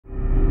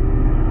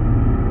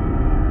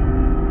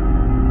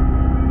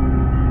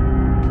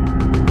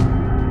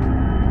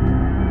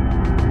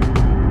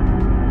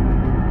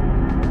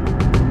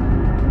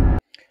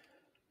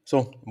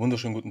So,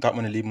 wunderschönen guten Tag,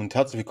 meine Lieben, und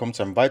herzlich willkommen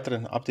zu einem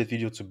weiteren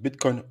Update-Video zu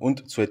Bitcoin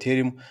und zu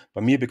Ethereum.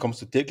 Bei mir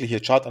bekommst du tägliche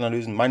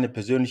Chartanalysen, meine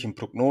persönlichen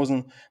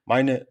Prognosen,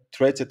 meine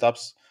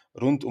Trade-Setups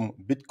rund um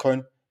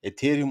Bitcoin,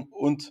 Ethereum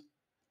und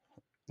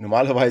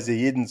normalerweise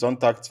jeden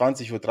Sonntag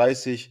 20:30 Uhr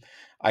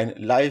ein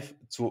Live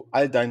zu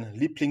all deinen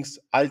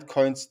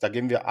Lieblings-Altcoins. Da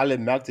gehen wir alle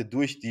Märkte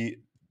durch,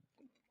 die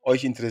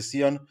euch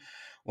interessieren.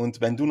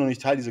 Und wenn du noch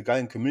nicht Teil dieser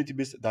geilen Community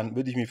bist, dann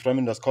würde ich mich freuen,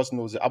 wenn du das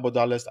kostenlose Abo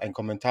da lässt, einen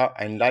Kommentar,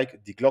 ein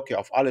Like, die Glocke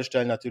auf alle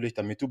stellen natürlich,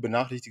 damit du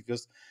benachrichtigt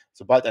wirst,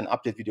 sobald ein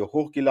Update-Video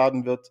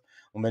hochgeladen wird.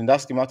 Und wenn du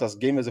das gemacht hast,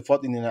 gehen wir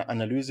sofort in die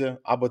Analyse.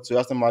 Aber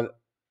zuerst einmal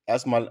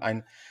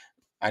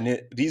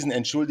eine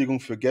Riesenentschuldigung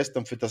für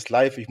gestern, für das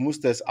Live. Ich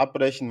musste es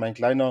abbrechen, mein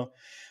Kleiner.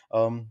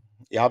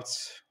 Ihr habt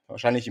es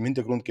wahrscheinlich im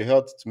Hintergrund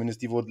gehört,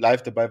 zumindest die, wo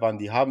live dabei waren,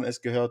 die haben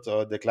es gehört.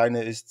 Der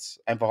Kleine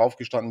ist einfach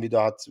aufgestanden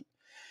wieder, hat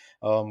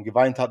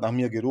geweint, hat nach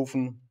mir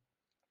gerufen.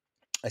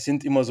 Es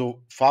sind immer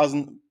so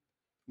Phasen.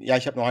 Ja,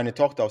 ich habe noch eine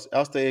Tochter aus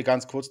erster Ehe,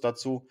 ganz kurz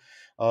dazu.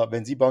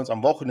 Wenn sie bei uns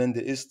am Wochenende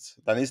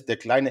ist, dann ist der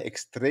Kleine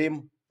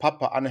extrem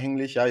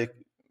Papa-anhänglich. Ja,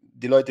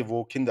 die Leute,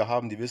 wo Kinder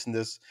haben, die wissen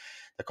das.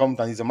 Da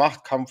kommt dann dieser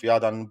Machtkampf, ja,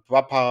 dann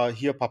Papa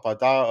hier, Papa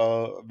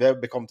da, wer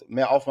bekommt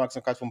mehr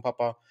Aufmerksamkeit vom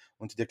Papa?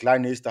 Und der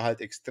Kleine ist da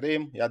halt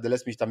extrem, ja, der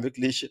lässt mich dann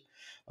wirklich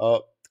äh,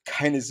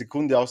 keine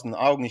Sekunde aus den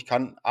Augen. Ich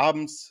kann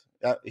abends,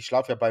 ja, ich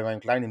schlafe ja bei meinem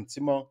Kleinen im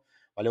Zimmer,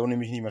 weil er ohne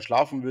mich nicht mehr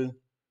schlafen will.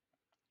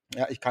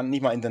 Ja, ich kann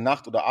nicht mal in der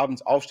Nacht oder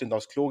abends aufstehen,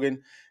 aufs Klo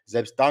gehen.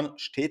 Selbst dann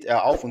steht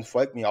er auf und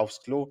folgt mir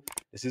aufs Klo.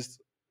 Es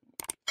ist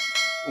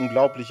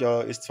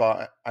unglaublicher, ist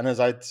zwar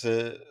einerseits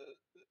äh,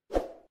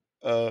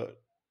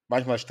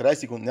 manchmal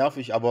stressig und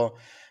nervig, aber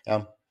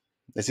ja,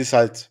 es ist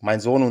halt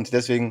mein Sohn und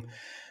deswegen,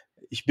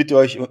 ich bitte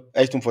euch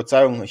echt um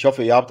Verzeihung. Ich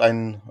hoffe, ihr habt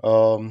ein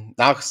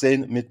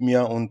Nachsehen mit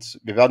mir und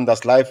wir werden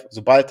das live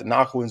sobald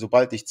nachholen,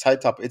 sobald ich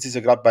Zeit habe. Jetzt ist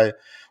er gerade bei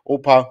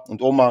Opa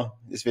und Oma,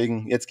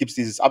 deswegen, jetzt gibt es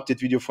dieses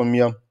Update-Video von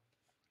mir.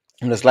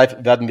 Und das Live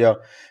werden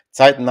wir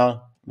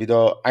zeitnah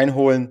wieder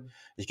einholen.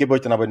 Ich gebe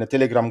euch dann aber in der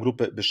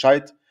Telegram-Gruppe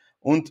Bescheid.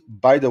 Und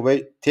by the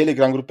way,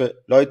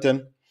 Telegram-Gruppe,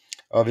 Leute,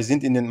 wir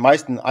sind in den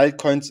meisten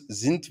Altcoins,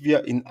 sind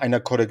wir in einer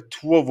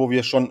Korrektur, wo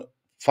wir schon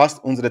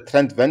fast unsere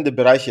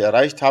Trendwendebereiche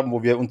erreicht haben,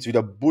 wo wir uns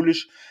wieder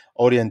bullish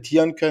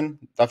orientieren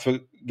können.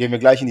 Dafür gehen wir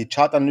gleich in die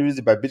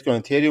Chartanalyse bei Bitcoin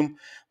und Ethereum,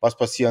 was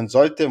passieren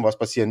sollte und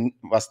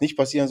was nicht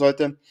passieren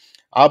sollte.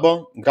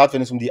 Aber gerade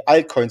wenn es um die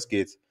Altcoins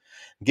geht,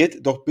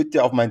 geht doch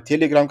bitte auf meinen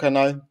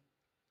Telegram-Kanal.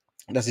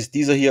 Das ist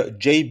dieser hier,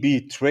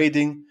 JB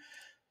Trading.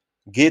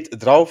 Geht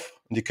drauf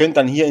und ihr könnt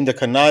dann hier in der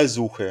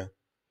Kanalsuche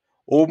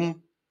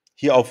oben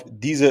hier auf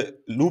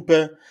diese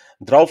Lupe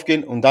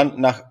draufgehen und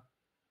dann nach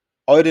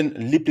euren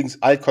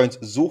Lieblings-Altcoins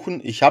suchen.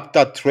 Ich habe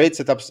da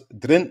Trade-Setups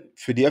drin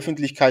für die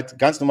Öffentlichkeit,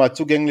 ganz normal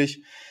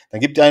zugänglich. Dann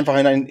gebt ihr einfach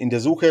in der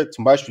Suche,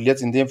 zum Beispiel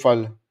jetzt in dem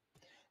Fall,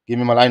 gehen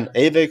wir mal ein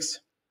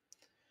AVEX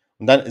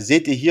und dann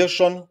seht ihr hier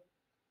schon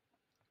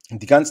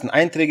die ganzen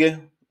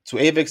Einträge zu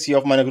AVEX hier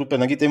auf meiner Gruppe.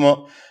 Dann geht ihr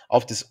immer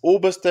auf das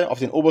oberste, auf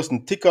den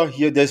obersten Ticker.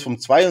 Hier, der ist vom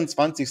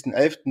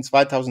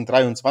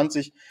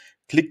 22.11.2023.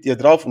 Klickt ihr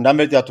drauf und dann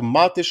werdet ihr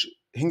automatisch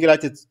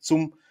hingeleitet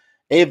zum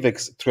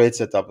AVEX Trade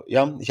Setup.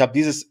 Ja, ich habe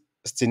dieses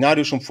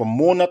Szenario schon vor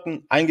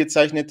Monaten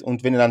eingezeichnet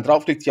und wenn ihr dann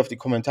draufklickt hier auf die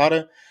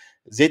Kommentare,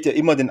 seht ihr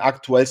immer den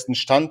aktuellsten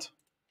Stand.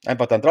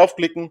 Einfach dann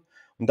draufklicken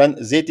und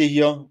dann seht ihr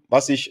hier,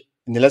 was sich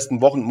in den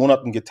letzten Wochen,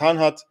 Monaten getan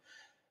hat.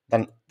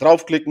 Dann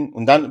draufklicken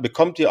und dann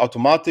bekommt ihr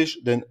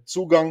automatisch den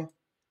Zugang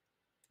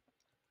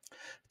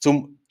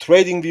zum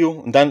Trading View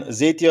und dann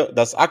seht ihr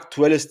das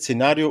aktuelle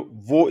Szenario,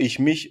 wo ich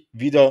mich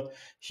wieder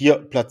hier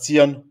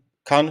platzieren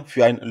kann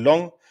für ein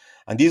Long.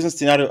 An diesem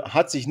Szenario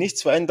hat sich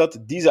nichts verändert.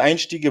 Diese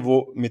Einstiege,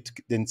 wo mit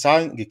den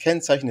Zahlen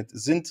gekennzeichnet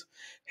sind,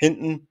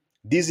 hinten,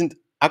 die sind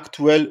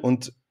aktuell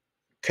und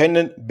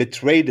können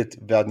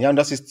betradet werden. Ja, und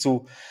das ist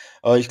zu,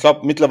 ich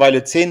glaube,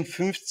 mittlerweile 10,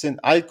 15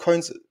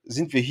 Altcoins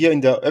sind wir hier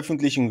in der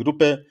öffentlichen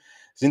Gruppe,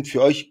 sind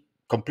für euch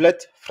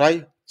komplett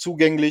frei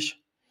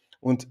zugänglich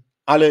und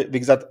alle, wie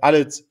gesagt,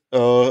 alle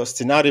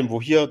Szenarien,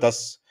 wo hier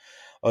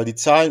die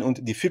Zahlen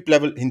und die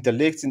FIB-Level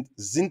hinterlegt sind,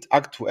 sind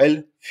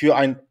aktuell für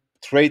ein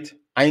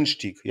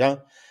Trade-Einstieg.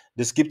 Ja,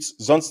 das gibt es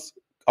sonst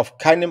auf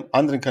keinem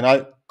anderen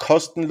Kanal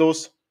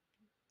kostenlos.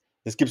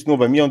 Das gibt es nur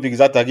bei mir und wie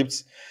gesagt, da gibt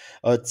es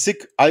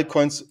zig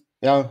Altcoins.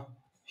 Ja,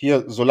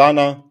 hier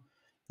Solana,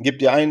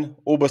 gebt ihr ein,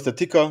 oberster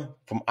Ticker,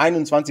 vom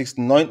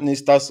 21.09.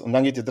 ist das und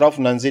dann geht ihr drauf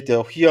und dann seht ihr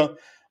auch hier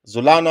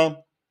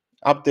Solana,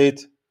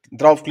 Update,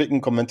 draufklicken,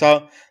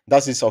 Kommentar,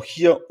 das ist auch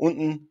hier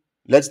unten,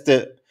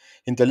 letzte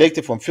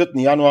hinterlegte vom 4.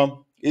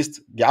 Januar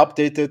ist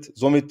geupdatet,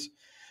 somit,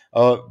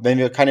 wenn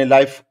wir keine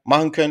Live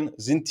machen können,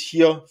 sind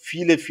hier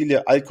viele,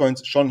 viele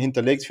Altcoins schon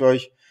hinterlegt für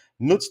euch.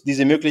 Nutzt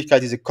diese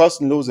Möglichkeit, diese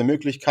kostenlose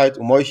Möglichkeit,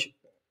 um euch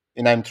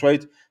in einem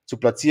Trade zu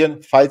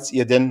platzieren, falls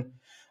ihr denn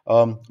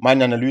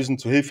meine Analysen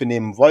zu Hilfe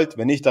nehmen wollt.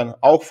 Wenn nicht, dann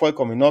auch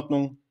vollkommen in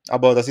Ordnung.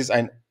 Aber das ist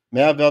ein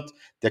Mehrwert,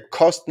 der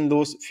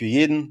kostenlos für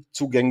jeden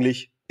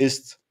zugänglich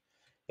ist.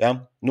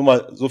 Ja, nur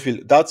mal so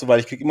viel dazu, weil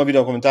ich kriege immer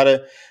wieder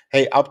Kommentare,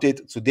 hey,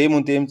 Update zu dem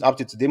und dem,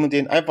 Update zu dem und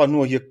dem. Einfach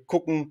nur hier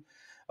gucken,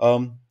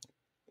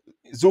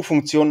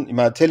 Suchfunktion in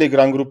meiner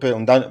Telegram-Gruppe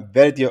und dann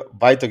werdet ihr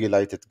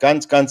weitergeleitet.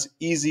 Ganz, ganz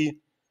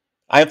easy,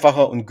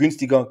 einfacher und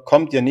günstiger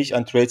kommt ihr nicht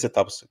an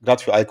Trade-Setups,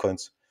 gerade für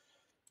Altcoins.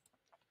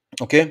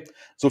 Okay,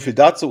 so viel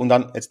dazu und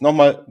dann jetzt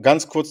nochmal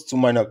ganz kurz zu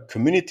meiner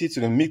Community, zu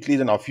den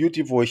Mitgliedern auf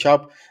YouTube, wo ich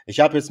habe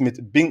jetzt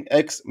mit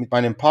BINGX, mit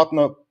meinem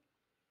Partner,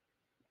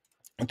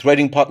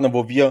 Trading-Partner,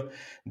 wo wir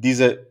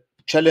diese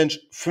Challenge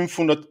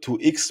 500 to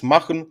X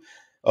machen,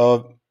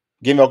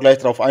 gehen wir auch gleich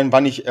darauf ein,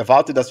 wann ich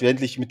erwarte, dass wir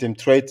endlich mit dem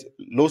Trade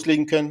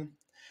loslegen können,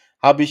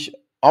 habe ich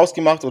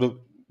ausgemacht oder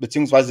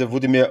beziehungsweise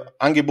wurde mir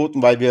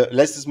angeboten, weil wir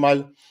letztes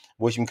Mal,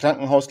 wo ich im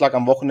Krankenhaus lag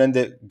am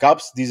Wochenende, gab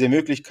es diese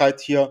Möglichkeit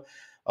hier,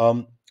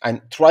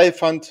 ein Trial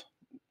Fund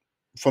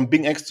von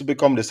BINGX zu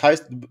bekommen. Das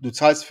heißt, du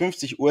zahlst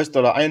 50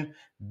 US-Dollar ein,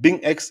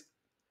 BINGX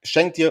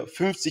schenkt dir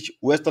 50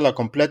 US-Dollar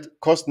komplett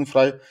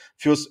kostenfrei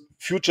fürs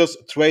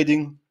Futures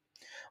Trading.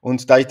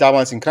 Und da ich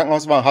damals im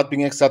Krankenhaus war, hat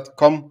BINGX gesagt,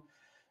 komm,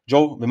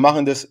 Joe, wir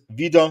machen das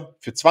wieder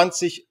für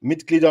 20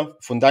 Mitglieder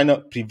von deiner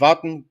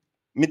privaten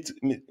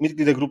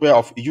Mitgliedergruppe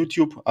auf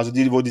YouTube, also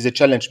die, wo diese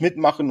Challenge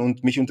mitmachen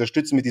und mich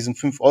unterstützen mit diesen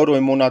 5 Euro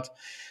im Monat.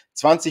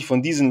 20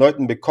 von diesen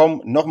Leuten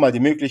bekommen nochmal die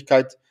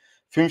Möglichkeit,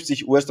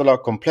 50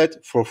 US-Dollar komplett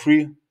for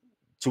free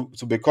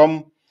zu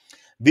bekommen.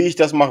 Wie ich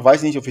das mache,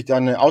 weiß ich nicht, ob ich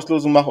dann eine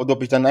Auslosung mache oder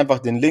ob ich dann einfach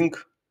den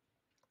Link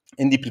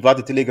in die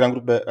private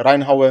Telegram-Gruppe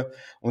reinhaue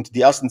und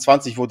die ersten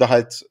 20, wo da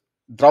halt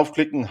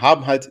draufklicken,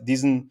 haben halt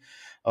diesen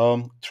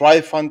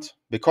Trial Fund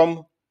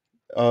bekommen.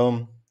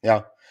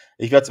 Ja,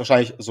 ich werde es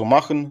wahrscheinlich so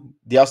machen.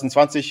 Die ersten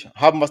 20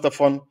 haben was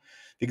davon.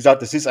 Wie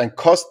gesagt, es ist ein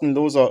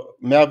kostenloser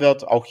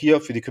Mehrwert, auch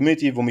hier für die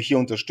Community, wo mich hier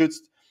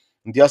unterstützt.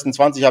 Und die ersten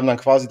 20 haben dann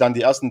quasi dann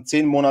die ersten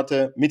 10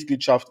 Monate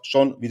Mitgliedschaft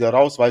schon wieder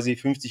raus, weil sie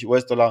 50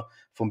 US-Dollar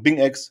vom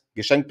BINGX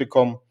geschenkt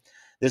bekommen.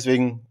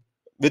 Deswegen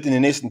wird in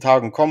den nächsten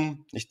Tagen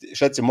kommen. Ich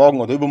schätze,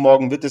 morgen oder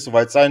übermorgen wird es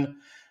soweit sein.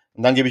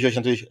 Und dann gebe ich euch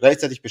natürlich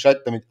rechtzeitig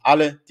Bescheid, damit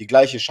alle die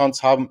gleiche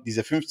Chance haben,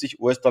 diese 50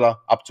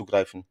 US-Dollar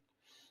abzugreifen.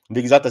 Und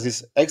wie gesagt, das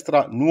ist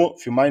extra nur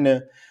für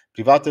meine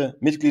private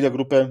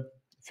Mitgliedergruppe,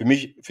 für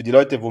mich, für die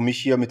Leute, wo mich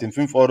hier mit den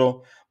 5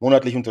 Euro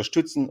monatlich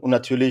unterstützen und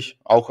natürlich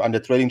auch an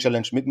der Trading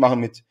Challenge mitmachen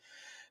mit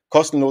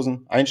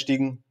kostenlosen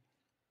Einstiegen.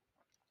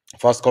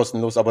 Fast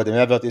kostenlos, aber der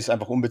Mehrwert ist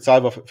einfach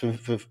unbezahlbar.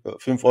 Für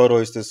 5 Euro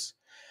ist es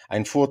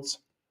ein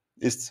Furz.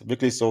 Ist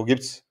wirklich so,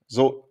 gibt es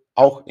so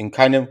auch in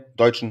keinem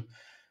deutschen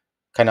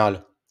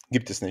Kanal.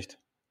 Gibt es nicht.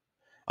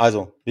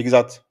 Also, wie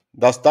gesagt,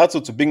 das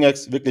dazu zu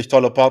BINGX, wirklich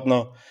toller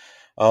Partner.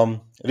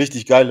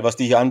 Richtig geil, was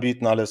die hier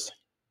anbieten, alles.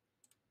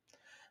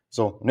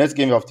 So, und jetzt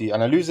gehen wir auf die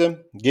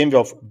Analyse, gehen wir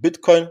auf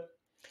Bitcoin.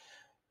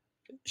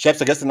 Ich habe es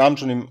ja gestern Abend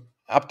schon im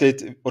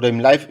Update oder im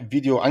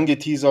Live-Video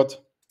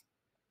angeteasert.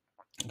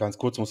 Ganz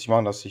kurz muss ich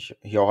machen, dass ich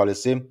hier auch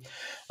alles sehe.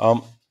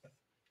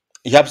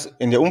 Ich habe es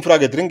in der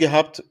Umfrage drin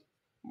gehabt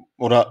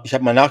oder ich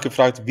habe mal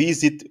nachgefragt, wie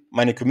sieht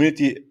meine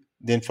Community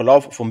den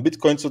Verlauf von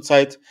Bitcoin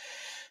zurzeit?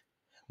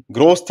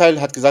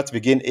 Großteil hat gesagt,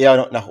 wir gehen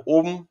eher nach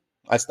oben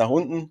als nach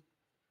unten.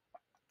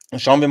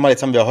 Schauen wir mal,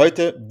 jetzt haben wir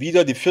heute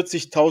wieder die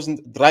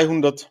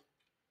 40.300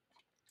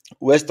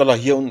 US-Dollar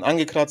hier unten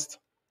angekratzt.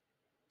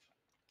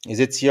 Ihr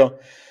seht hier,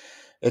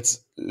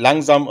 jetzt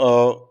langsam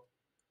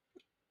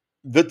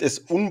wird es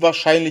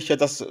unwahrscheinlicher,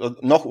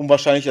 noch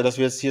unwahrscheinlicher, dass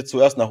wir jetzt hier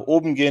zuerst nach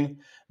oben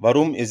gehen.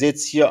 Warum? Ihr seht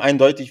hier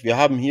eindeutig, wir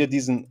haben hier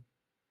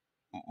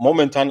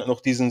momentan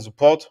noch diesen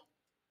Support.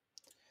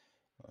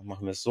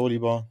 Machen wir es so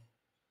lieber.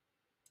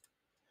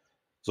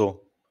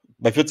 So,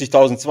 bei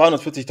 40.200,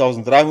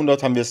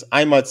 40.300 haben wir es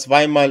einmal,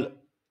 zweimal,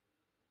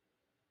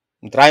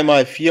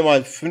 dreimal,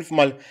 viermal,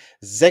 fünfmal,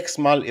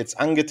 sechsmal jetzt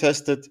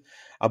angetestet.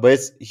 Aber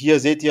jetzt hier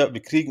seht ihr,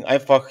 wir kriegen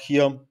einfach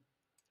hier,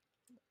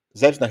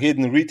 selbst nach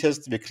jedem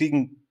Retest, wir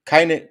kriegen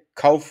keine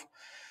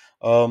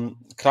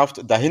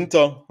Kaufkraft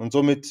dahinter. Und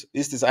somit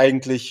ist es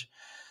eigentlich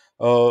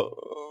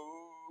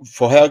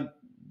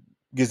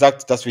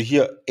vorhergesagt, dass wir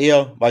hier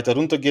eher weiter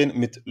runtergehen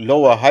mit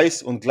Lower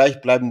Highs und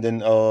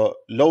gleichbleibenden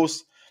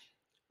Lows.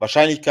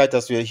 Wahrscheinlichkeit,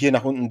 dass wir hier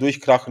nach unten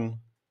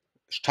durchkrachen,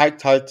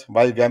 steigt halt,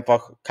 weil wir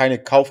einfach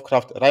keine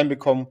Kaufkraft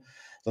reinbekommen.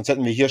 Sonst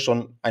hätten wir hier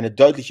schon eine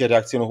deutliche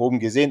Reaktion nach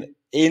oben gesehen.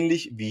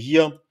 Ähnlich wie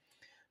hier,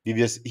 wie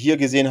wir es hier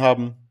gesehen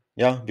haben.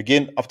 Ja, wir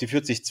gehen auf die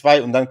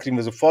 40,2 und dann kriegen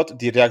wir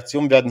sofort, die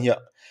Reaktionen werden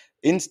hier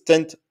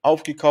instant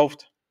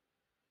aufgekauft.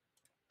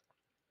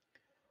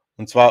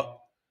 Und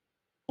zwar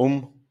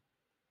um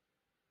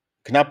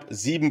knapp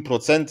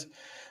 7%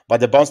 war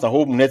der Bounce nach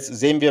oben. Und jetzt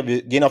sehen wir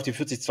gehen auf die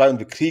 40,2 und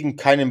wir kriegen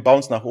keinen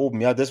Bounce nach oben.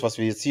 Ja, das, was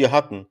wir jetzt hier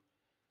hatten,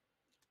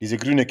 diese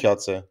grüne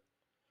Kerze,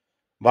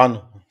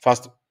 waren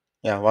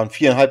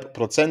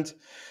 4,5%.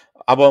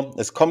 Aber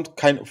es kommt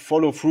kein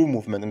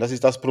Follow-through-Movement und das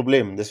ist das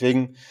Problem.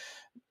 Deswegen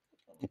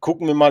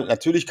gucken wir mal,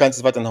 natürlich kann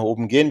es weiter nach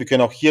oben gehen. Wir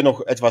können auch hier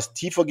noch etwas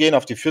tiefer gehen,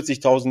 auf die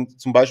 40.000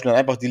 zum Beispiel, dann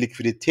einfach die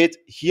Liquidität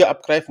hier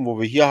abgreifen, wo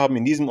wir hier haben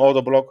in diesem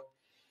Orderblock.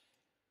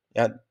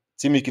 Ja,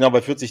 ziemlich genau bei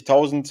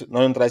 40.000,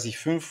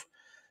 39,5.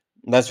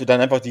 Und dass wir dann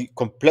einfach die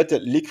komplette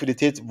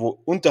Liquidität, wo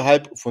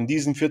unterhalb von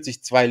diesen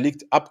 40,2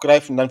 liegt,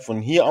 abgreifen, dann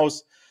von hier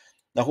aus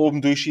nach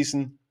oben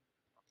durchschießen.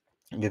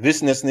 Wir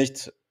wissen es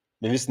nicht.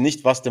 Wir wissen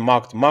nicht, was der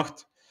Markt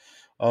macht.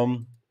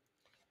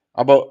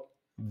 Aber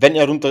wenn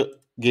er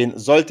gehen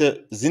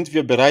sollte, sind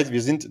wir bereit,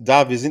 wir sind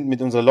da, wir sind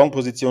mit unserer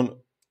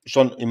Long-Position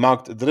schon im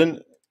Markt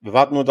drin. Wir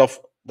warten nur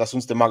darauf, dass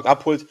uns der Markt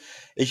abholt.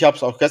 Ich habe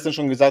es auch gestern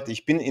schon gesagt,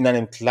 ich bin in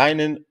einem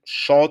kleinen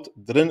Short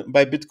drin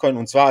bei Bitcoin,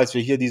 und zwar als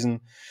wir hier diese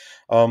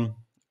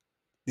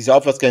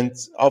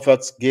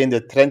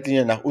aufwärtsgehende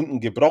Trendlinie nach unten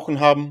gebrochen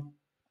haben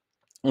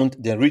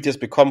und den Retest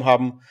bekommen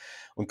haben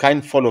und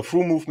kein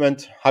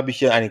Follow-Through-Movement, habe ich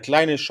hier eine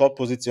kleine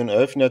Short-Position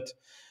eröffnet,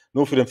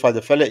 nur für den Fall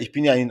der Fälle. Ich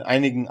bin ja in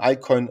einigen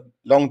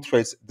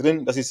Altcoin-Long-Trades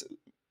drin. Das ist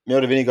mehr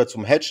oder weniger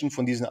zum Hedgen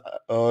von diesen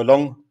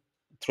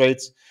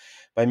Long-Trades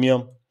bei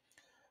mir.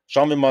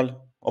 Schauen wir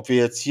mal, ob wir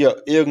jetzt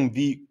hier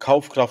irgendwie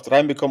Kaufkraft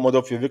reinbekommen oder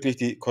ob wir wirklich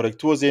die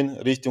Korrektur sehen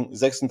Richtung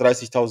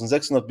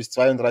 36.600 bis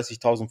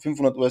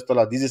 32.500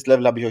 US-Dollar. Dieses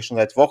Level habe ich euch schon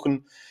seit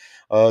Wochen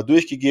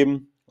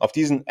durchgegeben. Auf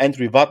diesen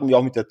Entry warten wir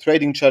auch mit der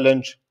Trading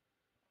Challenge.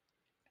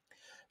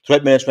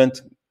 Trade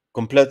Management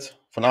komplett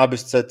von A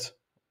bis Z.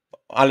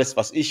 Alles,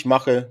 was ich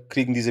mache,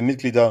 kriegen diese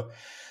Mitglieder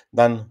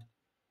dann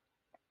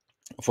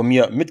von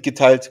mir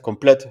mitgeteilt.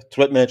 Komplett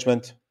Trade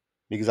Management.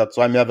 Wie gesagt,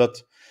 so ein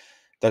Mehrwert.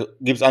 Da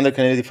gibt es andere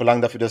Kanäle, die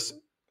verlangen dafür das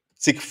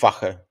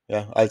zigfache,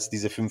 ja, als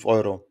diese 5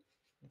 Euro.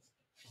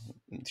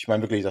 Ich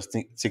meine wirklich das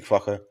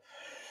zigfache.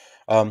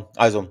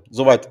 Also,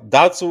 soweit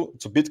dazu,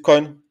 zu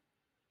Bitcoin.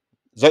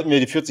 Sollten wir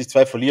die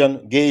 40,2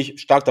 verlieren, gehe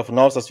ich stark davon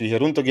aus, dass wir hier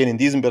runtergehen in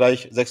diesem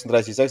Bereich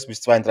 36,6 bis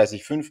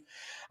 32,5.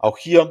 Auch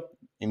hier,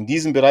 in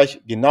diesem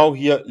Bereich, genau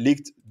hier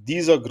liegt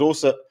dieser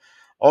große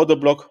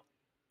Orderblock.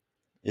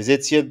 Ihr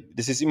seht hier,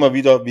 das ist immer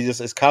wieder wie das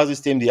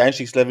SK-System, die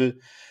Einstiegslevel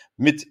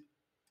mit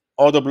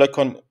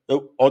Orderblöcken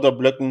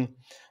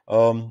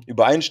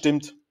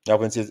übereinstimmt, ja,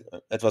 wenn es jetzt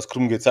etwas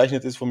krumm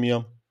gezeichnet ist von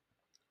mir.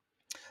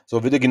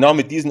 So würde genau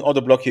mit diesem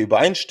Orderblock hier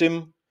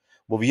übereinstimmen,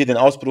 wo wir hier den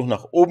Ausbruch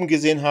nach oben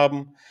gesehen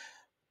haben.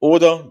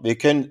 Oder wir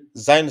können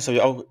sein, das habe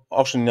ich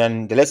auch schon in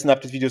einem der letzten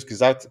Update-Videos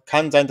gesagt,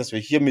 kann sein, dass wir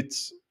hier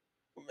mit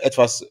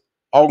etwas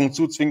Augen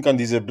zuzwinkern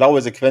diese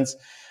blaue Sequenz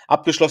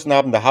abgeschlossen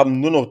haben. Da haben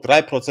nur noch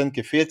 3%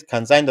 gefehlt.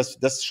 Kann sein, dass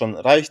das schon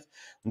reicht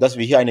und dass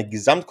wir hier eine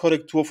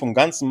Gesamtkorrektur vom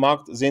ganzen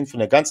Markt sehen, von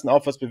der ganzen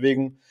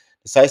Aufwärtsbewegung.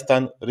 Das heißt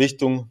dann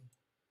Richtung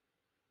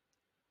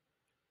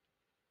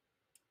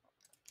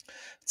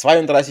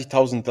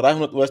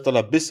 32.300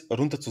 US-Dollar bis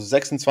runter zu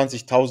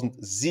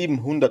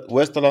 26.700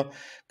 US-Dollar.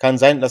 Kann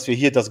sein, dass wir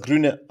hier das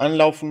Grüne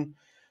anlaufen.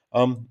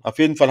 Auf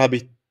jeden Fall habe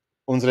ich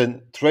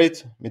unseren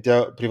Trade mit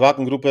der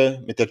privaten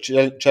Gruppe, mit der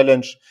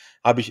Challenge,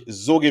 habe ich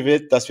so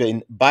gewählt, dass wir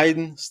in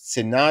beiden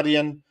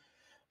Szenarien,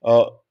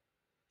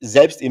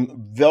 selbst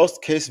im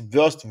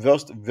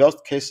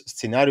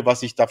Worst-Case-Szenario,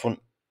 was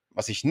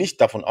ich nicht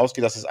davon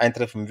ausgehe, dass es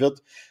eintreffen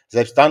wird,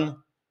 selbst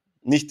dann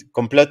nicht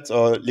komplett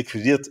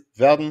liquidiert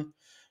werden.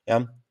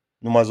 Ja,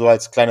 nur mal so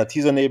als kleiner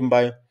Teaser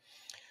nebenbei.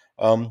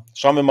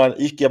 Schauen wir mal,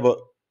 ich gehe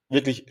aber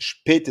wirklich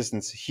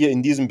spätestens hier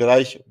in diesem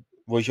Bereich,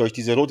 wo ich euch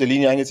diese rote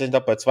Linie eingezeichnet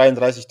habe, bei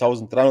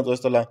 32.300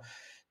 US-Dollar,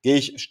 gehe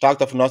ich stark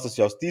davon aus, dass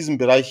wir aus diesem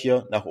Bereich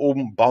hier nach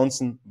oben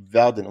bouncen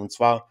werden. Und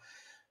zwar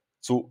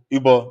zu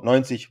über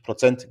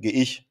 90% gehe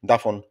ich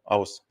davon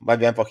aus, weil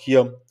wir einfach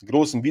hier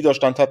großen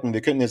Widerstand hatten.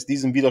 Wir könnten jetzt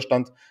diesen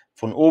Widerstand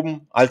von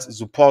oben als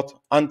Support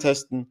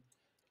antesten.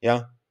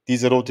 Ja,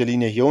 diese rote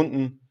Linie hier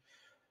unten.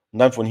 Und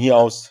dann von hier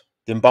aus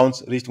den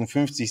Bounce Richtung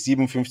 50,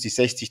 57,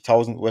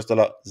 60.000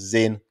 US-Dollar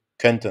sehen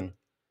könnten.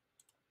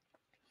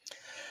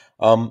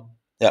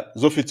 Ja,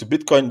 so viel zu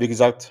Bitcoin. Wie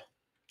gesagt,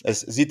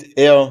 es sieht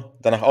eher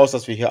danach aus,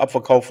 dass wir hier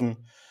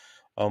abverkaufen.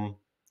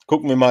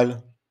 Gucken wir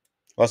mal,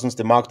 was uns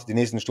der Markt die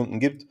nächsten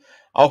Stunden gibt.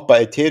 Auch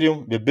bei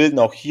Ethereum, wir bilden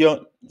auch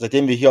hier,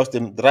 seitdem wir hier aus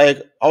dem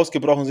Dreieck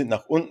ausgebrochen sind,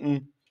 nach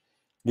unten,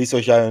 wie ich es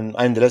euch ja in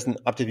einem der letzten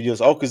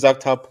Update-Videos auch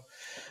gesagt habe,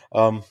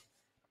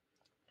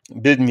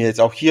 bilden wir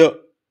jetzt auch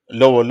hier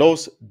Lower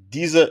Lows.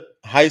 Diese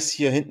Highs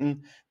hier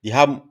hinten, die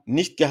haben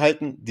nicht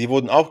gehalten, die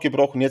wurden auch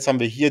gebrochen. Jetzt haben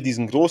wir hier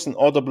diesen großen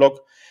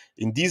Orderblock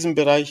in diesem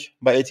Bereich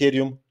bei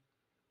Ethereum.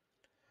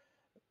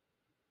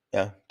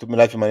 Ja, tut mir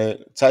leid für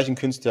meine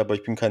Zeichenkünste, aber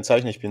ich bin kein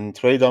Zeichner, ich bin ein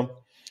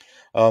Trader.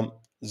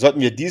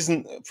 Sollten wir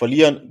diesen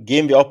verlieren,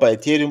 gehen wir auch bei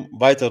Ethereum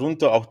weiter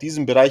runter. Auch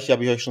diesen Bereich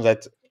habe ich euch schon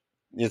seit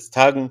jetzt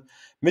Tagen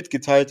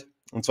mitgeteilt.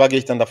 Und zwar gehe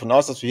ich dann davon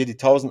aus, dass wir hier die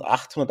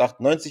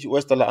 1.898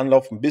 US-Dollar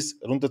anlaufen bis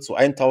runter zu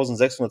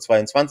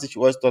 1.622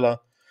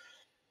 US-Dollar.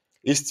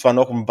 Ist zwar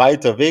noch ein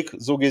weiter Weg,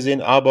 so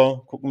gesehen,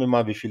 aber gucken wir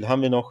mal, wie viel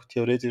haben wir noch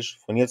theoretisch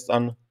von jetzt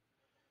an.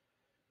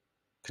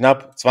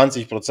 Knapp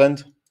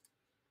 20%.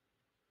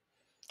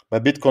 Bei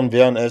Bitcoin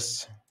wären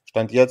es,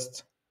 Stand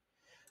jetzt,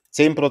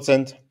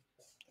 10%.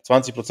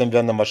 20%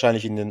 wären dann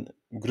wahrscheinlich in den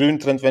grünen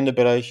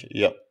Trendwendebereich.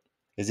 Ja,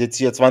 ihr seht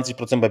hier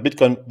 20% bei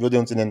Bitcoin würde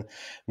uns in den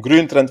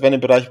grünen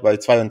Trendwendebereich bei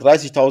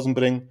 32.000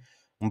 bringen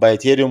und bei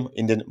Ethereum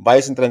in den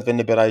weißen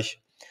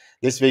Trendwendebereich.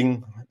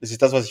 Deswegen, das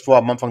ist das, was ich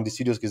vorher am Anfang des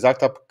Videos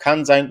gesagt habe.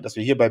 Kann sein, dass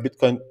wir hier bei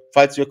Bitcoin,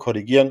 falls wir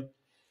korrigieren,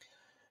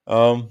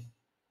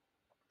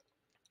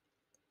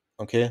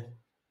 okay.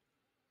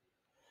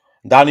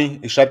 Dani,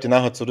 ich schreibe dir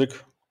nachher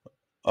zurück.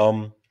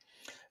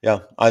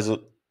 Ja, also,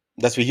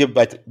 dass wir hier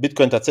bei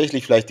Bitcoin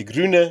tatsächlich vielleicht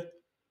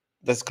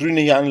das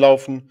Grüne hier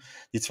anlaufen,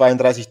 die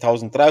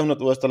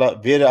 32.300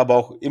 US-Dollar, wäre aber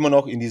auch immer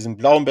noch in diesem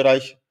blauen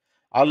Bereich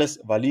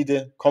Alles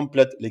valide,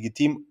 komplett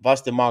legitim,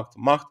 was der Markt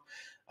macht.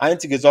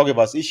 Einzige Sorge,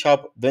 was ich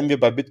habe, wenn wir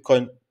bei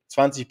Bitcoin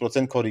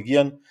 20%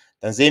 korrigieren,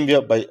 dann sehen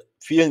wir bei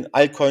vielen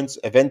Altcoins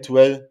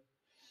eventuell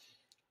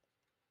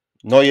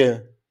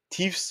neue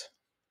Tiefs.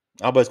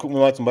 Aber jetzt gucken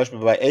wir mal, zum Beispiel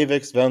bei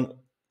AVEX wären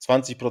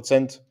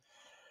 20%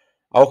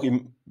 auch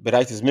im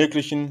Bereich des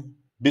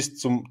Möglichen. Bis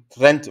zum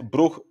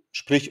Trendbruch,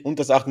 sprich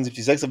unter das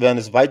 78,6er, wären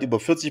es weit über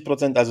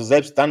 40%. Also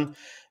selbst dann,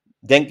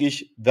 denke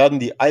ich, werden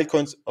die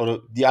Altcoins,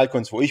 oder die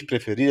Altcoins, wo ich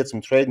präferiere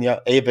zum Traden,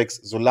 ja, AVEX,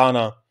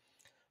 Solana,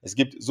 es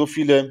gibt so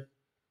viele,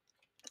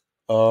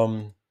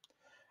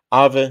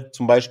 Aave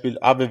zum Beispiel,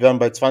 Aave wären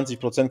bei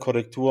 20%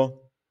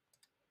 Korrektur.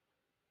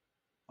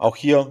 Auch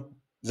hier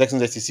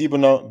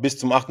 66,7er bis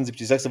zum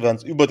 78,6er wären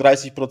es über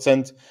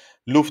 30%.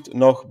 Luft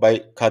noch bei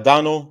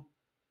Cardano.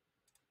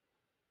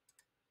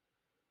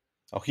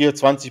 Auch hier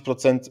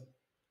 20%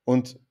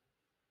 und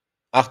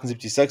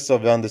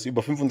 78,6er wären das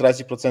über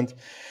 35%.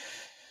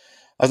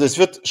 Also es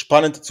wird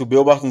spannend zu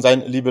beobachten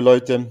sein, liebe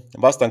Leute,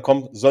 was dann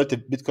kommt, sollte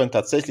Bitcoin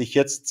tatsächlich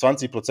jetzt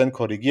 20%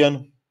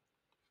 korrigieren.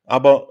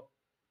 Aber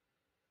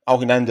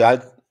auch in einem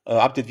der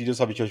Update-Videos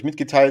habe ich euch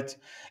mitgeteilt,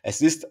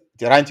 es ist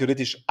rein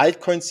theoretisch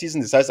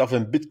Altcoin-Season. Das heißt, auch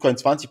wenn Bitcoin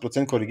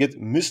 20% korrigiert,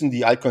 müssen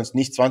die Altcoins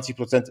nicht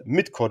 20%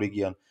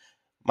 mitkorrigieren.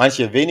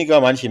 Manche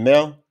weniger, manche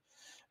mehr.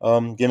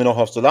 Gehen wir noch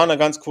auf Solana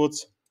ganz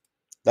kurz.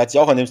 Da hat sich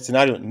auch an dem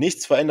Szenario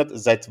nichts verändert.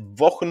 Seit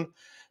Wochen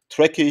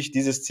tracke ich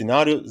dieses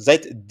Szenario.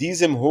 Seit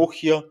diesem Hoch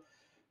hier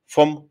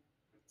vom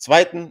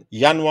 2.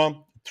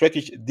 Januar tracke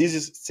ich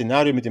dieses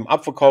Szenario mit dem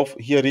Abverkauf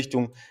hier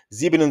Richtung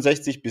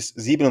 67 bis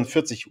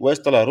 47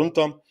 US-Dollar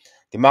runter.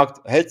 Der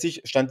Markt hält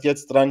sich, stand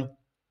jetzt dran.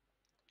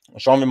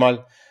 Schauen wir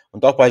mal.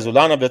 Und auch bei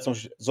Solana wäre zum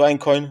Beispiel so ein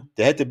Coin,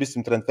 der hätte bis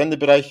zum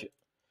Trendwendebereich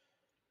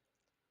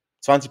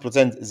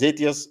 20%, seht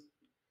ihr es,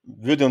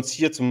 würde uns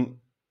hier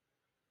zum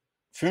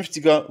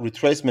 50er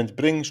Retracement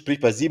bringen, sprich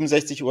bei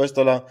 67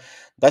 US-Dollar.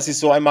 Das ist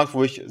so ein Markt,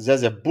 wo ich sehr,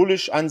 sehr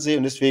bullish ansehe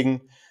und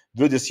deswegen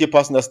würde es hier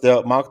passen, dass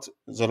der Markt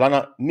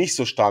Solana nicht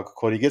so stark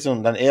korrigiert,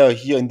 sondern dann eher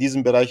hier in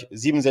diesem Bereich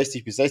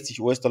 67 bis 60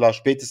 US-Dollar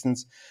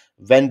spätestens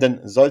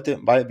wenden sollte,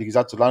 weil, wie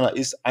gesagt, Solana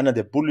ist einer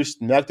der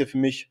bullischsten Märkte für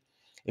mich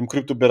im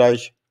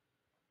Kryptobereich.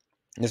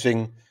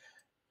 Deswegen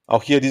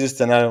auch hier dieses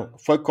Szenario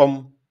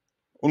vollkommen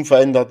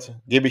unverändert,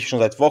 gebe ich schon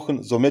seit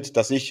Wochen so mit,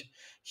 dass ich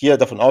hier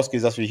davon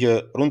ausgehe, dass wir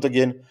hier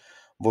runtergehen.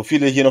 Wo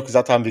viele hier noch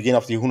gesagt haben, wir gehen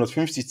auf die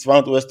 150,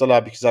 200 US-Dollar,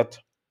 habe ich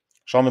gesagt,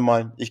 schauen wir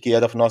mal. Ich gehe ja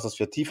davon aus, dass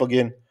wir tiefer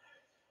gehen.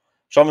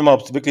 Schauen wir mal,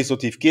 ob es wirklich so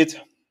tief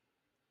geht.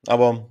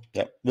 Aber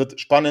ja, wird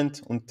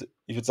spannend und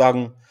ich würde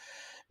sagen,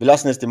 wir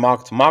lassen es den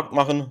Markt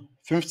machen.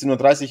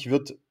 15:30 Uhr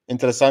wird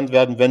interessant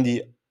werden, wenn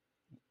die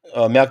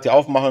Märkte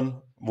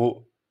aufmachen,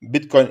 wo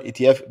Bitcoin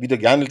ETF wieder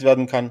gehandelt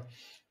werden kann.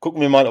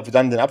 Gucken wir mal, ob wir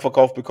dann den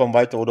Abverkauf bekommen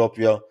weiter oder ob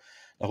wir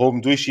nach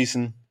oben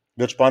durchschießen.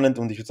 Wird spannend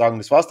und ich würde sagen,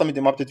 das war's dann mit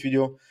dem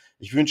Update-Video.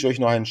 Ich wünsche euch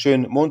noch einen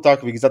schönen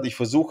Montag. Wie gesagt, ich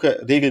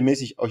versuche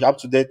regelmäßig euch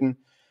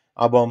abzudaten,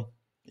 aber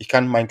ich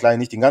kann meinen Kleinen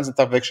nicht den ganzen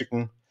Tag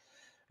wegschicken.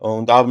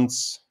 Und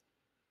abends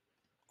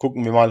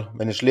gucken wir mal,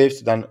 wenn er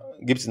schläft, dann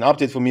gibt es ein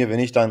Update von mir. Wenn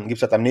nicht, dann gibt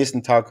es halt am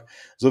nächsten Tag,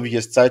 so wie ich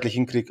es zeitlich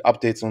hinkriege,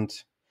 Updates.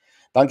 Und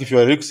danke für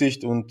eure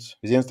Rücksicht und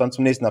wir sehen uns dann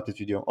zum nächsten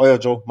Update-Video. Euer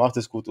Joe, macht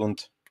es gut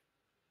und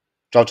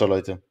ciao, ciao,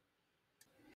 Leute.